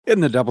In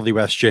the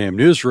WSJM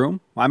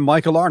newsroom, I'm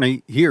Michael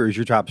Arney. Here is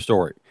your top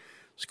story.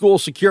 School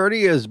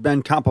security has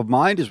been top of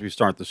mind as we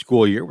start the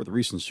school year with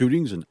recent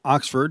shootings in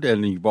Oxford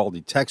and in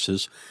Uvalde,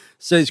 Texas.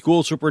 State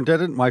School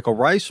Superintendent Michael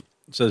Rice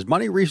says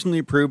money recently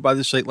approved by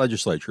the state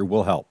legislature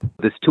will help.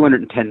 This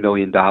 $210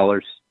 million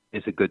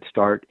is a good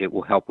start. It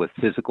will help with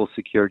physical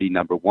security,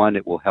 number one.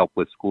 It will help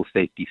with school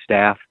safety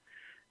staff.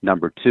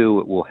 Number two,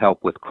 it will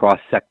help with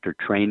cross-sector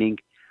training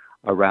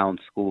around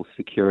school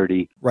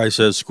security. Rice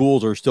says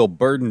schools are still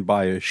burdened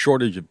by a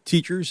shortage of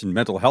teachers and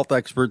mental health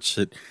experts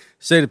that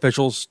state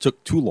officials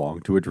took too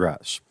long to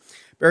address.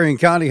 Berrien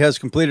County has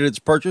completed its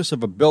purchase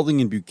of a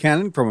building in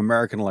Buchanan from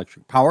American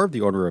Electric Power,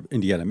 the owner of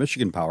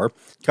Indiana-Michigan Power.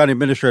 County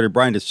Administrator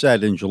Brian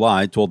Dissett in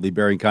July told the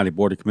Berrien County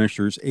Board of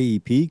Commissioners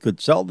AEP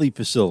could sell the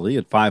facility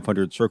at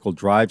 500 Circle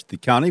Drive to the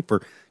county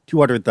for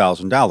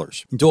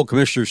 $200,000. He told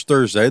commissioners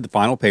Thursday the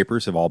final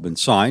papers have all been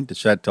signed.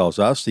 Dissett tells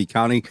us the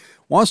county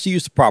wants to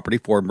use the property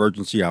for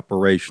emergency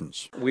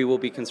operations. We will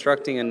be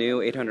constructing a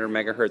new 800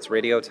 megahertz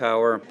radio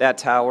tower. That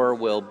tower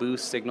will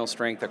boost signal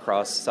strength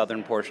across the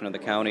southern portion of the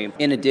county.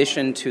 In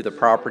addition to the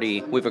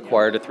property, we've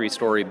acquired a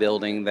 3-story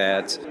building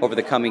that over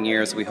the coming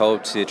years we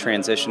hope to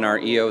transition our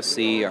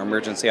EOC, our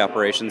Emergency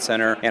Operations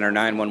Center, and our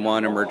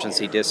 911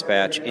 emergency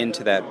dispatch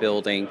into that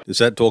building.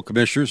 Dissett told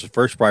commissioners the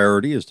first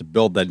priority is to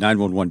build that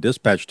 911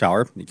 dispatch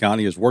tower. The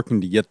county is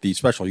working to get the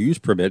special use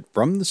permit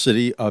from the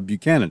city of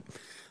Buchanan.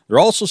 They're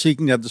also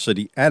seeking to have the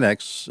city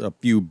annex a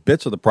few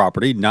bits of the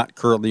property not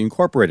currently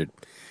incorporated.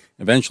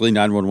 Eventually,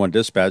 911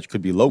 dispatch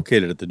could be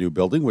located at the new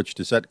building, which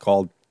Dissett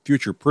called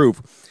future-proof.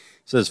 He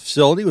says the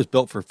facility was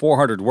built for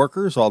 400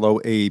 workers, although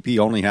AEP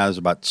only has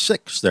about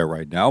 6 there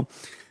right now.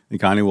 The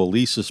county will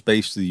lease the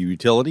space to the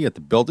utility at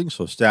the building,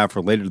 so staff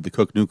related to the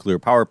Cook Nuclear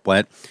Power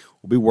Plant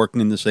will be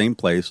working in the same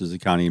place as the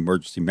county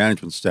emergency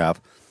management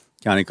staff.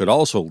 The county could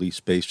also lease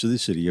space to the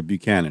city of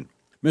Buchanan.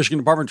 Michigan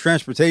Department of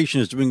Transportation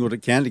is doing what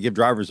it can to give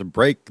drivers a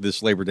break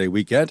this Labor Day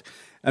weekend.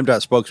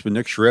 MDOT spokesman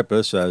Nick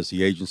Sharippa says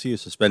the agency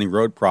is suspending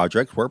road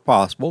projects where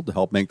possible to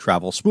help make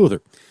travel smoother.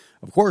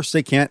 Of course,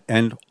 they can't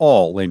end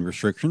all lane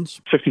restrictions.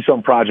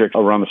 60-some projects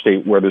around the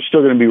state where there's still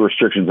going to be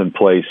restrictions in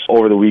place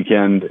over the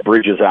weekend.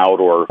 Bridge is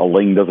out or a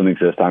lane doesn't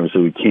exist.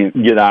 Obviously, we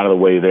can't get out of the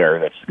way there.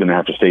 That's going to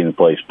have to stay in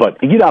place.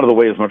 But get out of the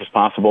way as much as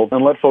possible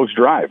and let folks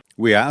drive.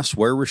 We asked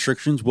where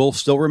restrictions will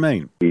still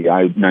remain. The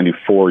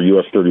I-94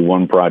 US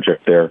 31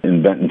 project there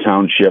in Benton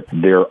Township,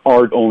 there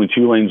are only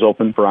 2 lanes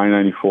open for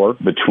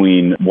I-94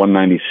 between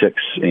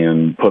 196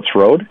 and Putz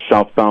Road.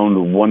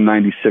 Southbound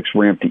 196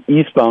 ramp to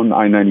eastbound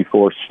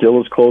I-94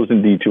 still is closed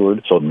and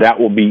detoured, so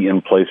that will be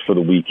in place for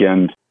the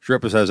weekend.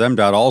 Sharippa says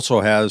MDOT also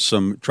has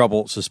some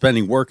trouble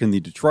suspending work in the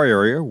Detroit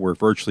area, where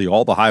virtually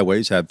all the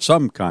highways have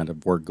some kind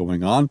of work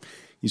going on.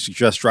 He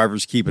suggests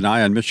drivers keep an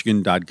eye on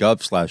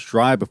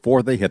michigan.gov/drive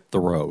before they hit the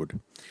road.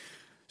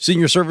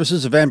 Senior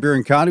Services of Van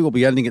Buren County will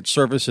be ending its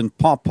service in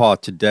Paw Paw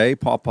today.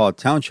 Paw Paw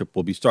Township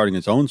will be starting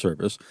its own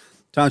service.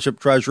 Township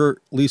Treasurer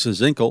Lisa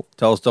Zinkel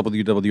tells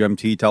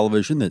WWMT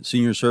Television that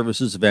Senior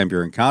Services of Van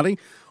Buren County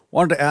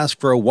wanted to ask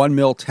for a 1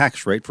 mil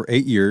tax rate for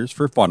 8 years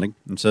for funding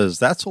and says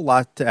that's a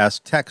lot to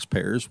ask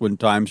taxpayers when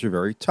times are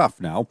very tough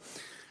now.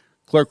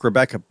 Clerk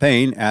Rebecca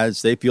Payne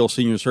adds they feel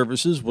Senior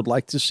Services would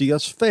like to see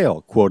us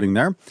fail, quoting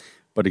there.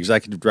 But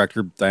Executive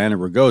Director Diana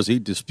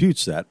Ragosi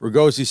disputes that.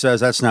 Ragosi says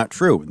that's not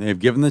true, and they have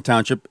given the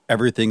township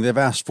everything they've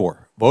asked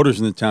for. Voters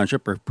in the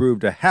township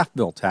approved a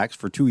half-mil tax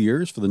for 2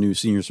 years for the new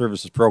Senior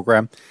Services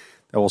program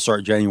that will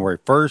start January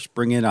 1st,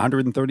 bring in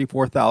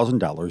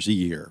 $134,000 a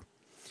year.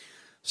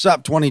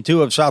 SOP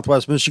 22 of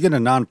Southwest Michigan, a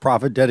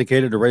nonprofit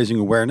dedicated to raising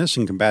awareness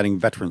and combating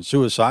veteran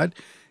suicide,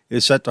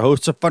 is set to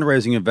host a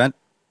fundraising event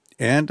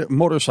and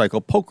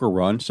motorcycle poker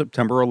run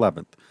September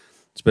 11th.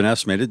 It's been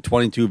estimated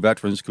 22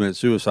 veterans commit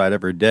suicide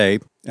every day,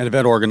 and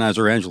event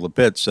organizer Angela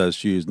Pitts says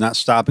she is not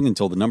stopping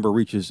until the number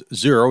reaches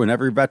 0 and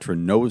every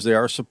veteran knows they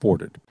are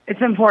supported.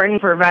 It's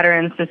important for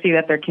veterans to see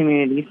that their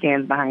community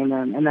stands behind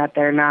them and that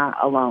they're not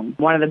alone.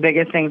 One of the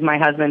biggest things my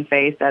husband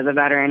faced as a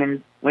veteran is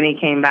when he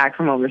came back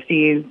from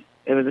overseas,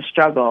 it was a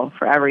struggle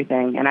for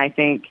everything. And I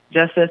think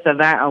just this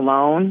event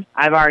alone,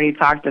 I've already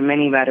talked to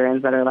many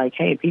veterans that are like,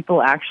 hey,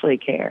 people actually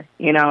care,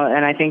 and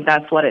I think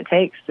that's what it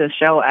takes to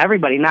show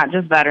everybody, not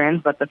just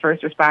veterans, but the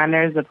first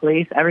responders, the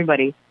police,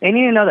 everybody. They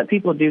need to know that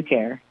people do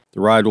care.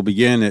 The ride will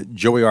begin at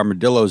Joey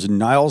Armadillo's in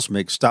Niles,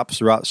 make stops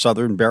throughout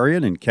southern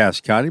Berrien and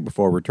Cass County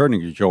before returning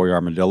to Joey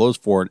Armadillo's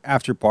for an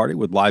after-party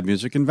with live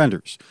music and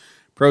vendors.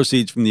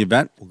 Proceeds from the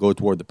event will go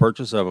toward the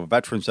purchase of a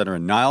veteran center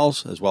in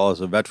Niles, as well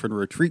as a veteran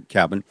retreat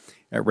cabin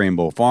at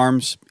Rainbow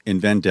Farms in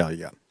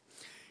Vandalia.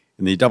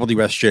 In the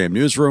WSJM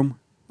Newsroom,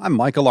 I'm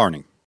Michael Arning.